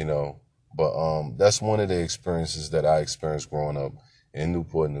 You know, but that's one of the experiences that I experienced growing up in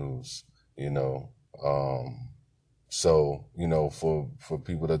Newport News. You know, um, so, for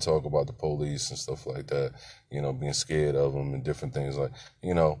people that talk about the police and stuff like that, being scared of them and different things like,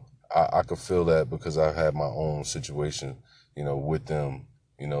 you know, I could feel that because I had my own situation, with them,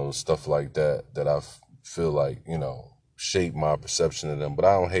 stuff like that, that feel like, shape my perception of them. But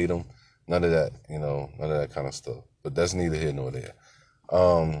I don't hate them. None of that, none of that kind of stuff. But that's neither here nor there.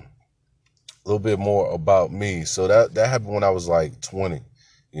 A little bit more about me. So that happened when I was like 20,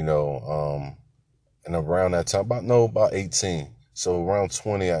 you know, and around that time, about 18. So around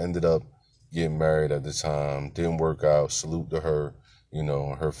 20, I ended up getting married at the time. Didn't work out. Salute to her,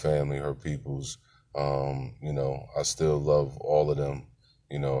 her family, her peoples. I still love all of them,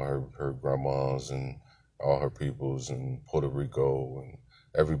 her grandmas and all her peoples and Puerto Rico and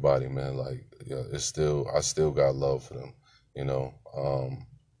everybody, man. Like, yeah, I still got love for them, you know.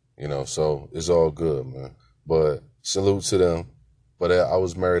 So it's all good, man. But salute to them. But I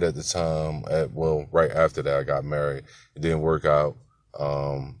was married at the time. Right after that, I got married. It didn't work out.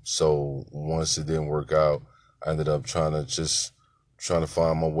 So once it didn't work out, I ended up trying to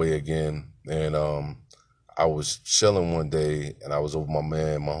find my way again. And I was chilling one day, and I was over my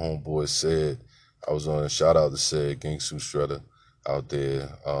man, my homeboy said. I was on a shout out to said Gangsta Shredder out there,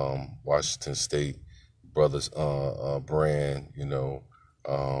 Washington State brothers, brand.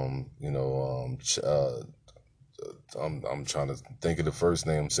 I'm trying to think of the first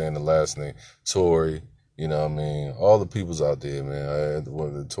name, saying the last name, Tory. You know what I mean? All the people's out there, man.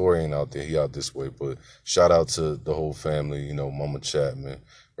 The Tory ain't out there, he out this way. But shout out to the whole family, Mama Chapman.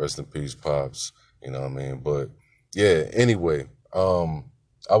 Rest in peace, Pops. You know what I mean? But yeah, anyway,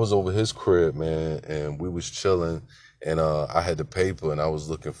 I was over his crib, man, and we was chilling, and I had the paper, and I was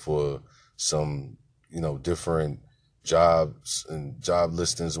looking for some, different jobs and job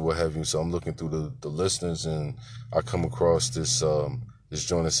listings or what have you. So I'm looking through the listings, and I come across this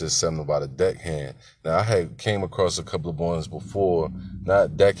joint that says something about a deckhand. Now I had came across a couple of ones before,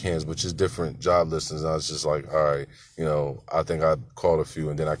 not deckhands, but just different job listings. And I was just like, all right, I think I called a few,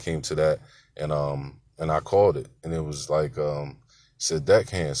 and then I came to that, and I called it, and it was like said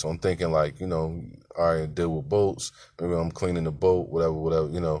deckhand. So I'm thinking like, all right, deal with boats. Maybe I'm cleaning the boat,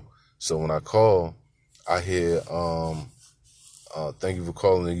 whatever. So when I call, I hear, thank you for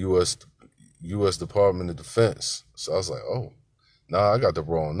calling the U.S. Department of Defense. So I was like, oh, nah, I got the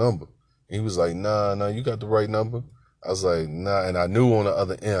wrong number. He was like, nah, you got the right number. I was like, nah, and I knew on the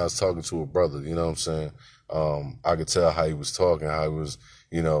other end I was talking to a brother. You know what I'm saying? I could tell how he was talking, how he was,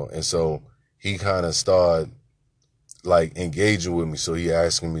 and so he kind of started like engaging with me. So he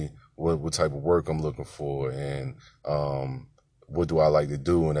asking me what type of work I'm looking for, and what do I like to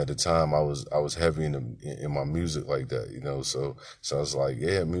do. And at the time, I was heavy in my music like that, So I was like,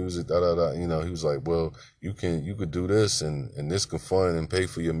 yeah, music, da da da. He was like, well, you could do this, and this can fund and pay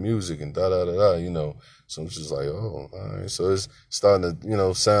for your music, and da da da da. So I'm just like, oh, all right. So it's starting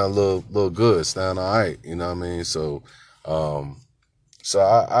to sound a little good, sound all right. You know what I mean? So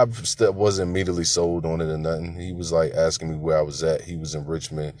I still wasn't immediately sold on it or nothing. He was like asking me where I was at. He was in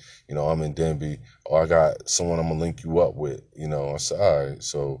Richmond. I'm in Denby. Or I got someone I'm going to link you up with. I said, all right.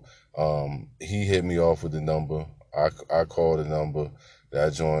 So he hit me off with the number. I called the number that I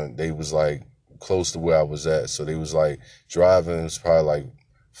joined. They was like close to where I was at. So they was like driving. It was probably like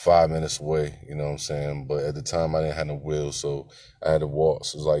 5 minutes away. You know what I'm saying? But at the time, I didn't have no wheels. So I had to walk.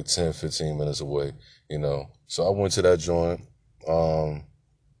 So it was like 10, 15 minutes away. So I went to that joint. Um,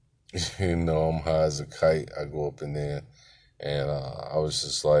 I'm high as a kite. I go up in there, and I was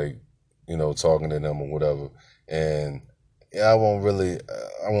just like, talking to them or whatever. And yeah, I won't really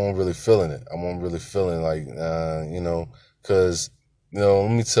feeling it. I won't really feeling like, cause,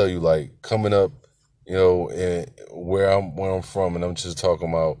 let me tell you, like coming up, and where I'm from, and I'm just talking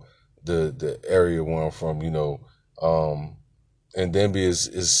about the area where I'm from, and Denby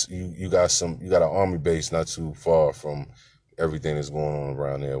is you got an army base not too far from everything that's going on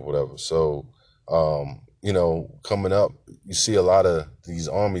around there, whatever. So coming up, you see a lot of these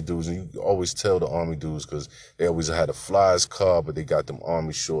army dudes, and you always tell the army dudes because they always had a flies car, but they got them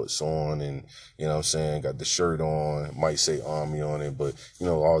army shorts on, and what I'm saying, got the shirt on, it might say army on it, but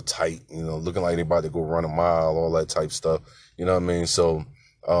all tight, looking like they about to go run a mile, all that type stuff. You know what I mean? So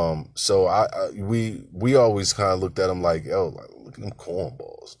we always kind of looked at them like, yo, like, look at them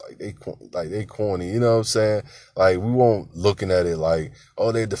cornballs, like they corny. You know what I'm saying? Like we won't looking at it like,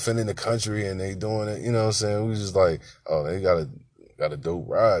 oh, they defending the country and they doing it. You know what I'm saying? We just like, oh, they got a dope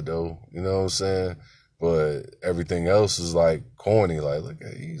ride though. You know what I'm saying? But everything else is like corny. Like, look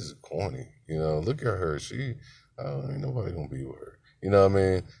at he's corny. Look at her. She, ain't nobody gonna be with her. You know what I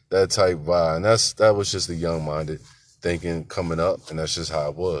mean? That type vibe. And that was just the young minded thinking coming up, and that's just how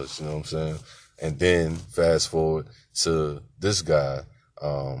it was. You know what I'm saying? And then fast forward to this guy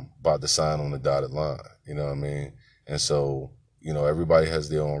about to sign on the dotted line. You know what I mean? And so everybody has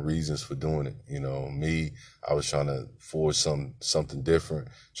their own reasons for doing it. Me, I was trying to forge something different,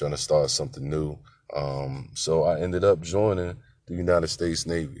 trying to start something new. So I ended up joining the United States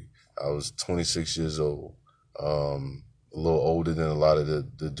Navy. I was 26 years old, a little older than a lot of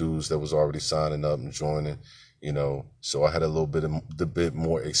the dudes that was already signing up and joining. So I had a little bit of the bit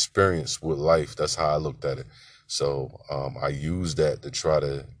more experience with life. That's how I looked at it. So I used that to try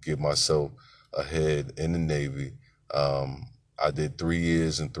to get myself ahead in the Navy. I did 3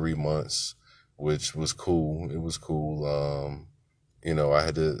 years and 3 months, which was cool. It was cool. I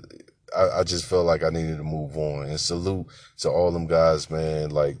had to. I just felt like I needed to move on. And salute to all them guys,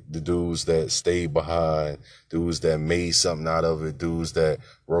 man. Like the dudes that stayed behind, dudes that made something out of it, dudes that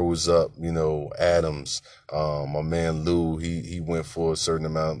rose up. Adams, my man Lou, he went for a certain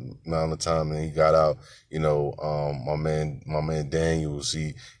amount of time and he got out. My man Daniels,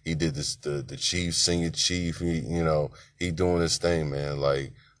 he did this the chief, senior chief. He doing his thing, man.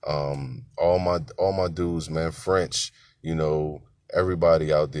 Like all my dudes, man. French,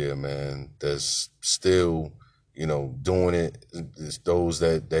 everybody out there, man, that's still, doing it. It's those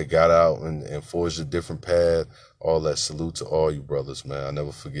that got out and forged a different path. All that salute to all you brothers, man. I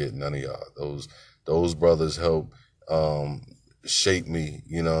never forget none of y'all. Those brothers helped shape me.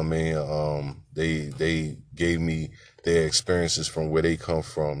 You know what I mean? They gave me their experiences from where they come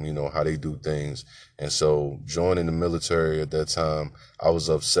from. How they do things. And so joining the military at that time, I was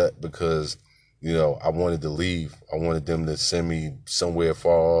upset because I wanted to leave. I wanted them to send me somewhere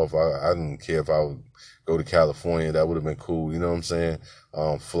far off. I didn't care if I would go to California. That would have been cool. You know what I'm saying?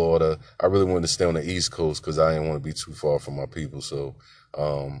 Florida. I really wanted to stay on the East Coast because I didn't want to be too far from my people. So,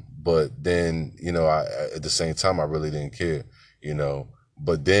 but then, at the same time, I really didn't care,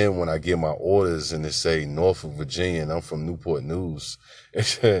 But then when I get my orders and they say Norfolk, Virginia, and I'm from Newport News,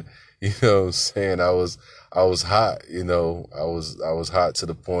 what I'm saying? I was hot, I was hot to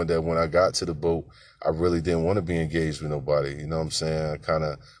the point that when I got to the boat, I really didn't want to be engaged with nobody. You know what I'm saying? I kind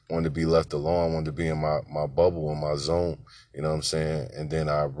of wanted to be left alone. I wanted to be in my bubble, in my zone. You know what I'm saying? And then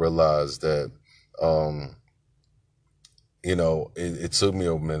I realized that, it took me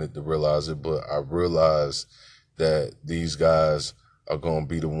a minute to realize it, but I realized that these guys are going to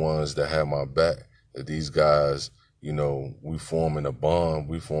be the ones that have my back. That these guys, we forming a bond.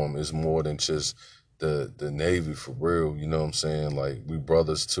 It's more than just the Navy for real. You know what I'm saying? Like we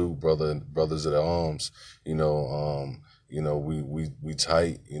brothers too, brothers at arms. We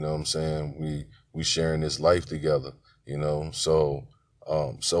tight. You know what I'm saying? We sharing this life together. So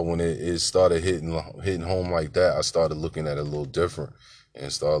when it started hitting home like that, I started looking at it a little different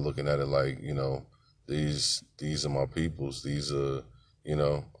and started looking at it like, these are my peoples. These are,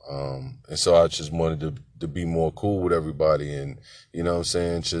 and so I just wanted to be more cool with everybody and, what I'm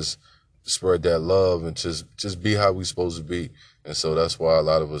saying, just spread that love and just be how we supposed to be. And so that's why a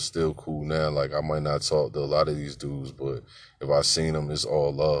lot of us still cool now. Like I might not talk to a lot of these dudes, but if I seen them, it's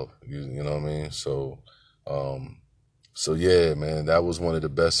all love. You know what I mean? So yeah, man, that was one of the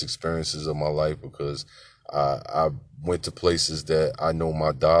best experiences of my life because I went to places that I know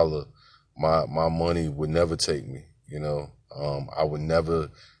my dollar, my money would never take me. I would never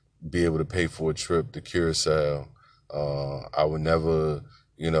be able to pay for a trip to Curacao. I would never,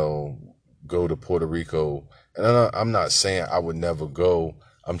 go to Puerto Rico. And I'm not saying I would never go.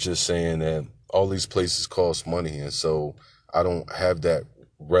 I'm just saying that all these places cost money, and so I don't have that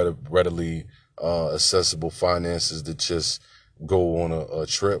readily accessible finances to just go on a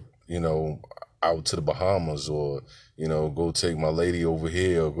trip, out to the Bahamas or, go take my lady over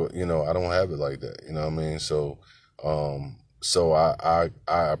here. Or go, I don't have it like that. You know what I mean? So I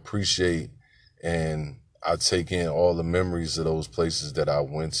appreciate and I take in all the memories of those places that I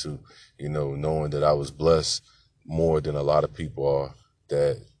went to, knowing that I was blessed more than a lot of people are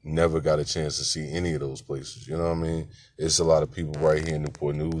that never got a chance to see any of those places. You know what I mean? It's a lot of people right here in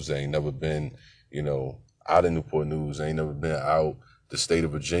Newport News that ain't never been, you know, out of Newport News, ain't never been out the state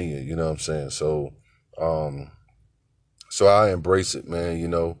of Virginia. You know what I'm saying? Um, so I embrace it, man.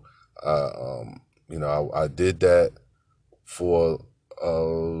 I did that for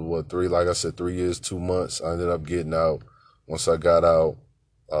what, 3 years, 2 months. I ended up getting out. Once I got out,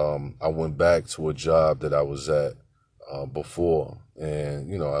 I went back to a job that I was at before,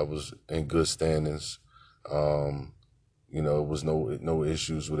 and I was in good standings. Um, it was no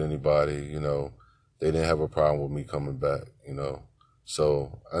issues with anybody. They didn't have a problem with me coming back.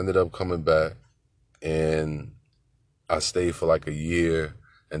 So I ended up coming back, and I stayed for like a year,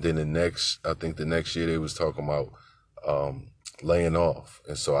 and then I think the next year they was talking about um, laying off,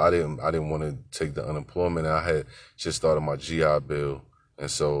 and so I didn't want to take the unemployment. I had just started my GI Bill, and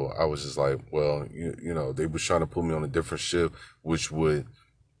so I was just like, well, they was trying to put me on a different shift, which would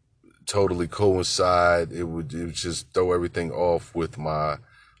totally coincide. It would just throw everything off with my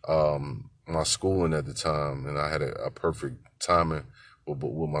schooling at the time, and I had a perfect timing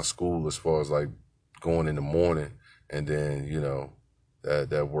with my school as far as like going in the morning, and then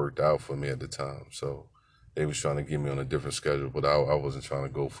that worked out for me at the time. So they was trying to get me on a different schedule, but I wasn't trying to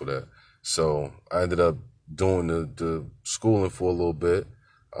go for that. So I ended up doing the schooling for a little bit.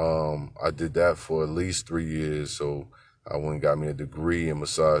 I did that for at least 3 years. So I went and got me a degree in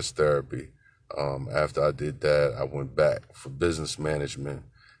massage therapy. After I did that, I went back for business management.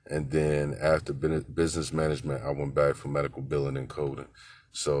 And then after business management, I went back for medical billing and coding.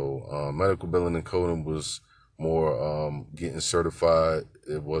 So medical billing and coding was more getting certified.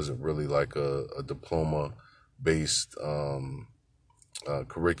 It wasn't really like a diploma based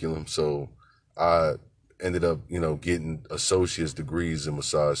curriculum. So I ended up, getting associate's degrees in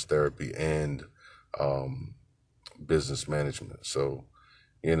massage therapy and um, business management. So,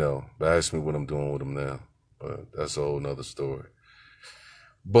 but ask me what I'm doing with them now. But that's a whole nother story.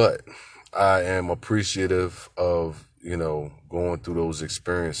 But I am appreciative of, going through those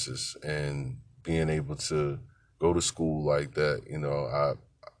experiences and being able to go to school like that.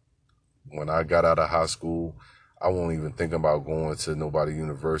 When I got out of high school, I won't even think about going to nobody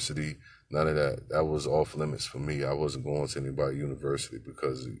university. None of that. That was off limits for me. I wasn't going to anybody university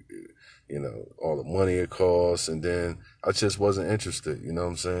because, all the money it costs, and then I just wasn't interested. You know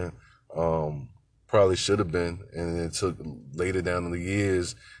what I'm saying? Probably should have been, and it took later down in the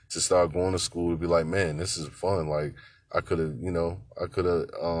years to start going to school to be like, man, this is fun. Like I could have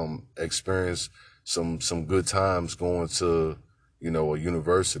experienced some good times going to a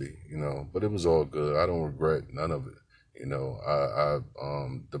university, but it was all good. I don't regret none of it.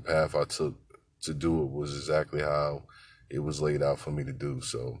 The path I took to do it was exactly how it was laid out for me to do.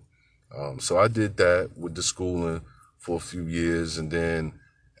 So I did that with the schooling for a few years, and then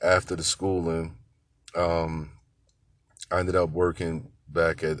after the schooling, um, I ended up working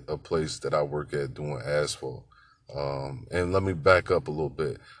back at a place that I work at doing asphalt. And let me back up a little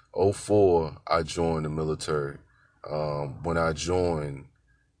bit. '04, I joined the military. When I joined,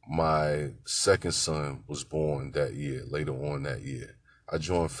 my second son was born that year, later on that year. I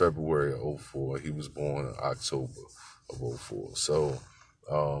joined February of '04. He was born in October of '04.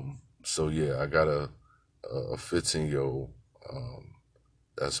 So yeah, I got a 15-year-old.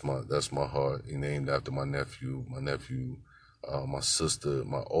 That's my heart. He named after my nephew. My sister,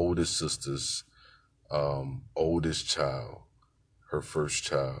 my oldest sister's oldest child, her first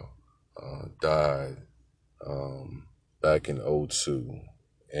child, died back in '02,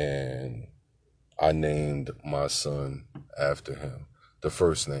 and I named my son after him. The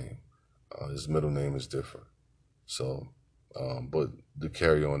first name, his middle name is different. So, but to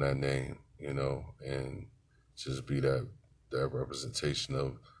carry on that name, and just be that representation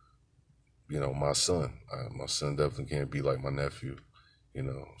of my son. My son definitely can't be like my nephew,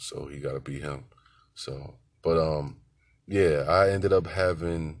 so he got to be him. So, but yeah, I ended up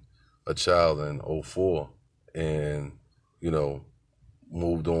having a child in '04, and you know,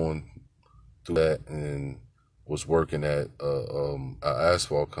 moved on through that and was working at a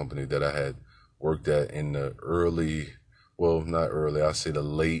asphalt company that I had worked at in the well, not early, I say the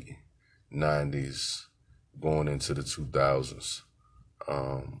late '90s, going into the 2000s,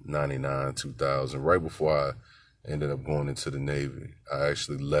 99, 2000, right before I ended up going into the Navy. I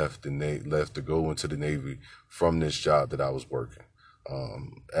actually left to go into the Navy from this job that I was working,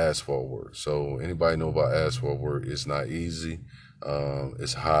 asphalt work. So anybody know about asphalt work? It's not easy.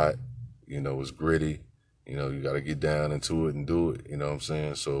 It's hot. It's gritty. You got to get down into it and do it. You know what I'm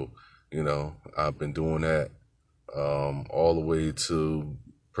saying? So, I've been doing that all the way to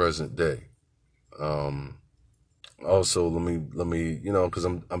present day. Um, Also, let me, because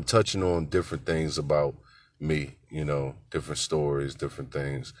I'm touching on different things about me, different stories, different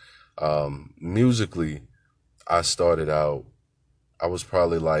things. Musically, I started out. I was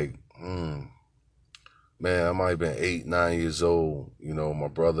probably like, man, I might have been 8, 9 years old. My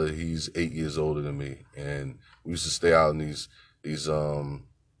brother, he's 8 years older than me, and we used to stay out in these I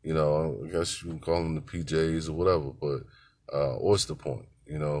guess you can call them the PJs or whatever, but Oyster Point,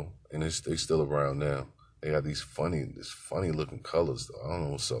 and they still around now. They got this funny looking colors though. I don't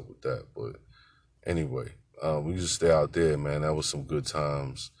know what's up with that, but anyway, we used to stay out there, man. That was some good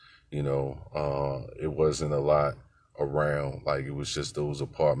times. It wasn't a lot around. Like it was just those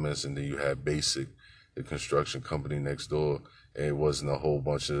apartments, and then you had Basic, the construction company next door, and it wasn't a whole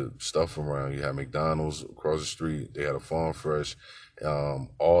bunch of stuff around. You had McDonald's across the street. They had a Farm Fresh.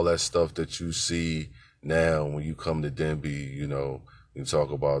 All that stuff that you see now when you come to Denby, you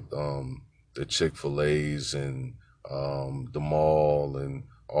talk about the Chick-fil-A's and the mall and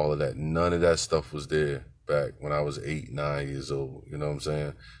all of that. None of that stuff was there back when I was 8, 9 years old. You know what I'm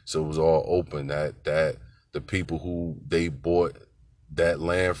saying? So it was all open. That the people who they bought that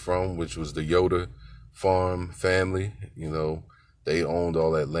land from, which was the Yoder farm family, they owned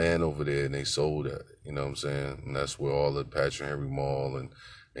all that land over there and they sold that. You know what I'm saying? And that's where all the Patrick Henry Mall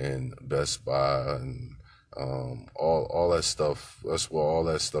and Best Buy and all that stuff. That's where all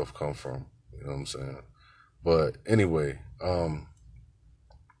that stuff come from. You know what I'm saying? But anyway,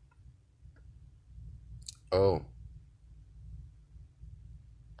 oh,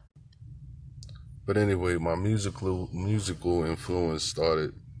 but anyway, my musical influence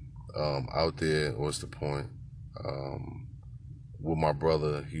started out there. What's the point? Um, with my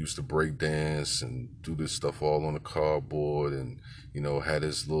brother, he used to break dance and do this stuff all on the cardboard, and had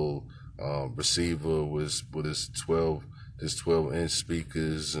his little receiver with his 12-inch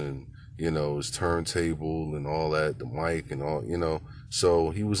speakers, and his turntable and all that, the mic and all. So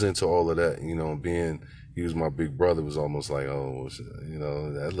he was into all of that. Being he was my big brother, it was almost like, oh,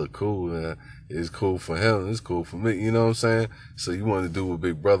 that looked cool. Man. It's cool for him. It's cool for me. You know what I'm saying? So you wanted to do what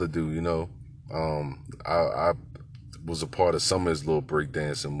big brother do. I was a part of some of his little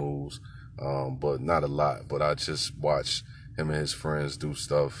breakdancing moves, but not a lot. But I just watched him and his friends do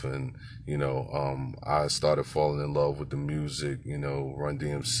stuff, and I started falling in love with the music. Run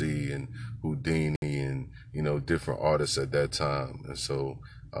DMC and Houdini, and different artists at that time, and so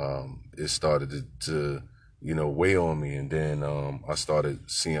it started to weigh on me, and then I started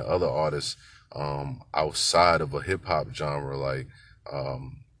seeing other artists outside of a hip hop genre, like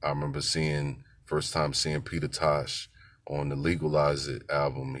I remember seeing first time seeing Peter Tosh on the Legalize It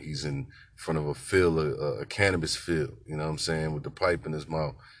album. He's in front of a field, a cannabis field, you know what I'm saying, with the pipe in his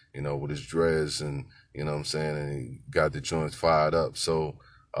mouth, with his dreads, and you know what I'm saying, and he got the joints fired up. So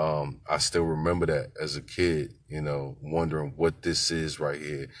I still remember that as a kid, wondering what this is right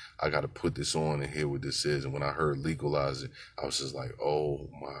here. I got to put this on and hear what this is. And when I heard Legalize It, I was just like, oh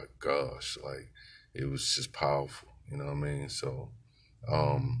my gosh, like it was just powerful, you know what I mean? So,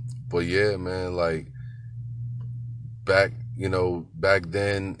 but yeah, man, like back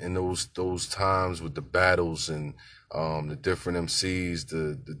then in those times with the battles and the different MCs,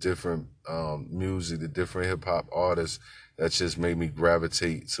 the different music, the different hip hop artists, that just made me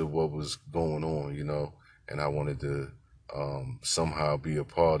gravitate to what was going on, and I wanted to somehow be a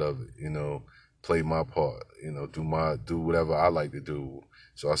part of it, play my part, do whatever I like to do.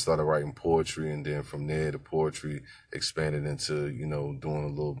 So I started writing poetry, and then from there the poetry expanded into doing a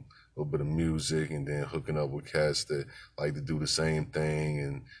little bit of music, and then hooking up with cats that like to do the same thing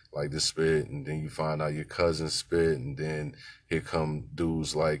and like to spit, and then you find out your cousins spit, and then here come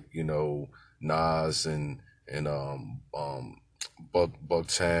dudes like Nas and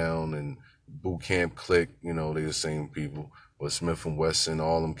Bucktown and Boot Camp Click, they the same people, but Smith and Wesson,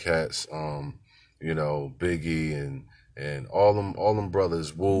 all them cats, Biggie and all them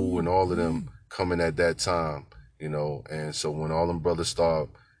brothers, Wu and all of them coming at that time, and so when all them brothers start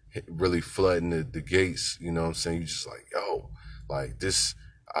really flooding the gates, you know what I'm saying? You just like, yo, like this,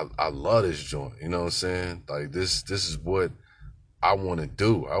 I love this joint, you know what I'm saying? Like this is what I want to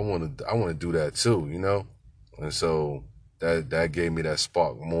do. I want to do that too, And so that gave me that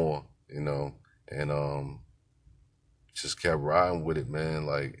spark more, and just kept riding with it, man.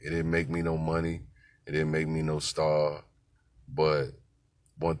 Like it didn't make me no money, it didn't make me no star, but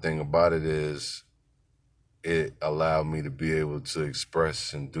one thing about it is it allowed me to be able to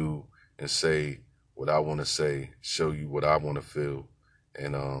express and do and say what I want to say, show you what I want to feel.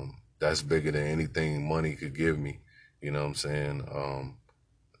 And that's bigger than anything money could give me. You know what I'm saying?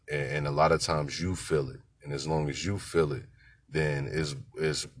 And a lot of times you feel it. And as long as you feel it, then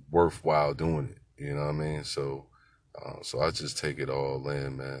it's worthwhile doing it. You know what I mean? So So I just take it all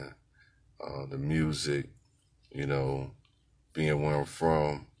in, man. The music, you know, being where I'm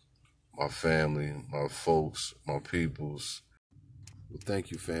from, my family, my folks, my peoples. Well,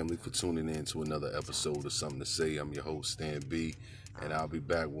 thank you, family, for tuning in to another episode of Something to Say. I'm your host, Stan B, and I'll be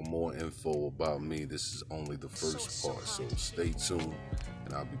back with more info about me. This is only the first part, so stay tuned,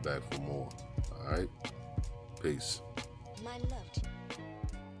 and I'll be back for more. All right? Peace. My love.